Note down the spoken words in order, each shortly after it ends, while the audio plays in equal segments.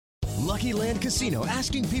Lucky Land Casino,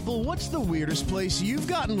 asking people, what's the weirdest place you've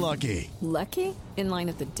gotten lucky? Lucky? In line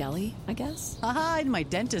at the deli, I guess? Aha, in my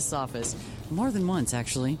dentist's office. More than once,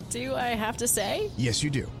 actually. Do I have to say? Yes, you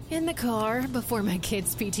do. In the car before my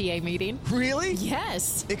kids' PTA meeting. Really?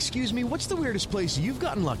 Yes. Excuse me, what's the weirdest place you've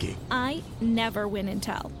gotten lucky? I never win and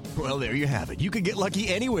tell. Well, there you have it. You can get lucky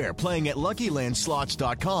anywhere, playing at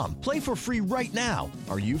LuckyLandSlots.com. Play for free right now.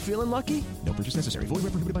 Are you feeling lucky? No purchase necessary. Void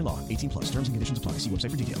where prohibited by law. 18+. Terms and conditions apply. See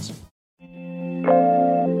website for details.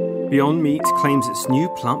 Beyond Meat claims its new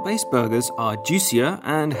plant-based burgers are juicier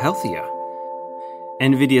and healthier.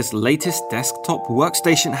 NVIDIA's latest desktop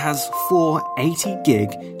workstation has 4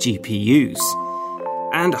 80-gig GPUs.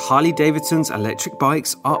 And Harley-Davidson's electric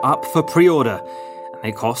bikes are up for pre-order, and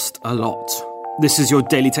they cost a lot. This is your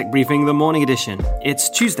Daily Tech Briefing, the morning edition. It's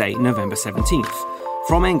Tuesday, November 17th.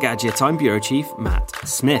 From Engadget, I'm Bureau Chief Matt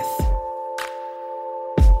Smith.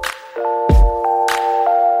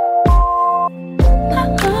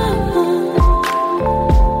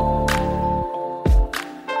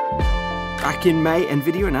 Back in May,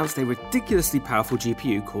 NVIDIA announced a ridiculously powerful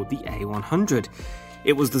GPU called the A100.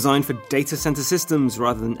 It was designed for data center systems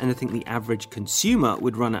rather than anything the average consumer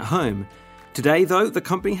would run at home. Today, though, the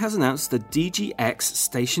company has announced the DGX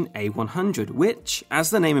Station A100, which,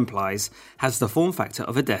 as the name implies, has the form factor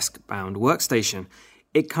of a desk-bound workstation.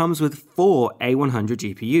 It comes with 4 A100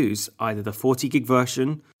 GPUs, either the 40-gig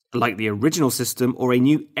version, like the original system, or a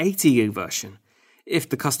new 80-gig version. If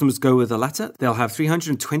the customers go with the latter, they'll have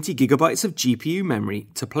 320 gigabytes of GPU memory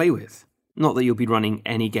to play with. Not that you'll be running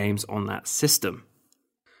any games on that system.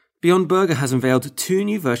 Beyond Burger has unveiled 2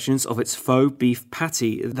 new versions of its faux beef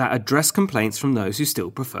patty that address complaints from those who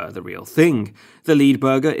still prefer the real thing. The lead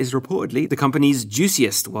burger is reportedly the company's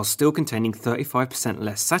juiciest, while still containing 35%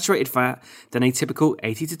 less saturated fat than a typical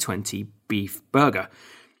 80-20 beef burger.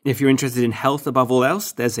 If you're interested in health above all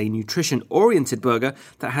else, there's a nutrition-oriented burger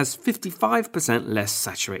that has 55% less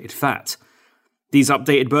saturated fat. These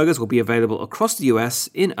updated burgers will be available across the US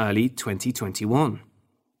in early 2021.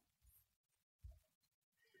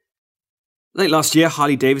 Late last year,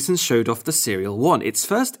 Harley-Davidson showed off the Serial 1, its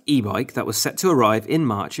first e-bike that was set to arrive in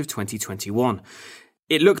March of 2021.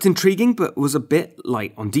 It looked intriguing but was a bit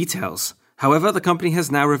light on details. However, the company has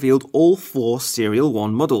now revealed all 4 Serial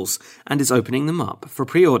 1 models and is opening them up for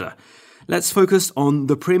pre-order. Let's focus on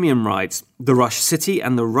the premium rides. The Rush City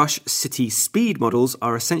and the Rush City Speed models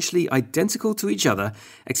are essentially identical to each other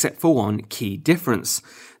except for one key difference.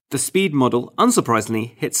 The Speed model,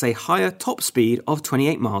 unsurprisingly, hits a higher top speed of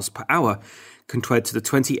 28 miles per hour, compared to the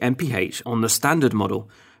 20 mph on the standard model.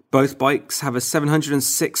 Both bikes have a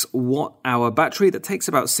 706 watt-hour battery that takes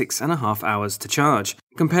about 6.5 hours to charge.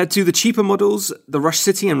 Compared to the cheaper models, the Rush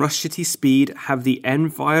City and Rush City Speed have the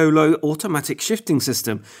Enviolo automatic shifting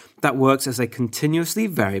system that works as a continuously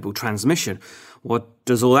variable transmission. What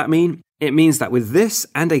does all that mean? It means that with this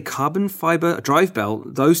and a carbon fiber drive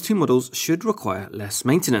belt, those 2 models should require less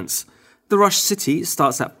maintenance. The Rush City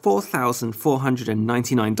starts at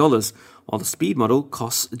 $4,499, while the Speed model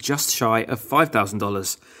costs just shy of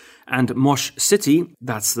 $5,000. And Mosh City,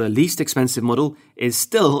 that's the least expensive model, is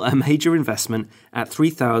still a major investment at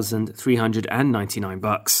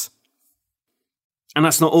 $3,399. And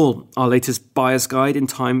that's not all. Our latest buyer's guide in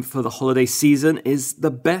time for the holiday season is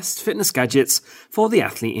the best fitness gadgets for the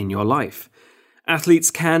athlete in your life. Athletes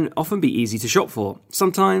can often be easy to shop for.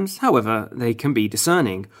 Sometimes, however, they can be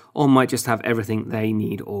discerning, or might just have everything they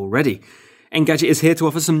need already. Engadget is here to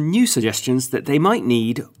offer some new suggestions that they might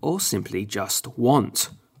need or simply just want.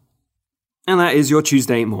 And that is your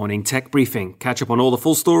Tuesday morning tech briefing. Catch up on all the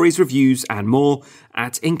full stories, reviews, and more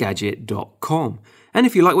at Engadget.com. And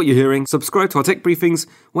if you like what you're hearing, subscribe to our tech briefings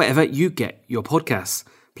wherever you get your podcasts.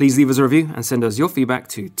 Please leave us a review and send us your feedback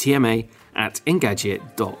to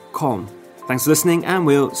tma@Engadget.com. Thanks for listening, and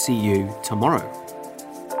we'll see you tomorrow.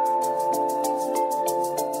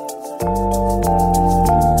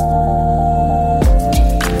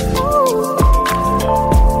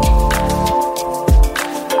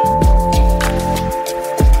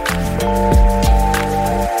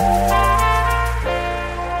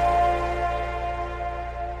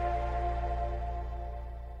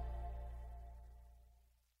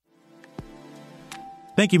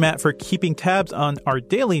 Thank you, Matt, for keeping tabs on our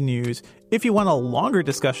daily news. If you want a longer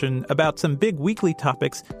discussion about some big weekly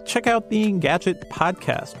topics, check out the Engadget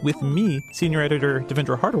podcast with me, Senior Editor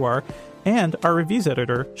Devendra Hardawar, and our reviews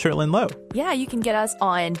editor, Sherlyn Lowe. Yeah, you can get us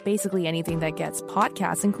on basically anything that gets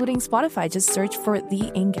podcasts, including Spotify. Just search for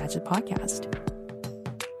the Engadget podcast.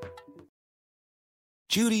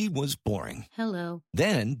 Judy was boring. Hello.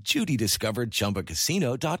 Then Judy discovered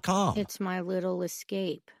ChumbaCasino.com. It's my little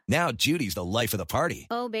escape. Now Judy's the life of the party.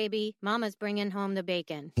 Oh, baby, mama's bringing home the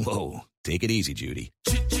bacon. Whoa, take it easy, Judy.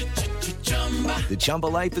 The Chumba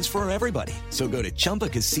life is for everybody. So go to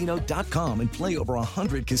ChumbaCasino.com and play over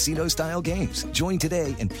 100 casino-style games. Join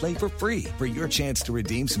today and play for free for your chance to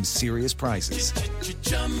redeem some serious prizes.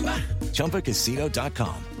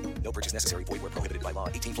 ChumbaCasino.com. No purchase necessary. Void where prohibited by law.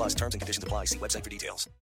 18 plus terms and conditions apply. See website for details.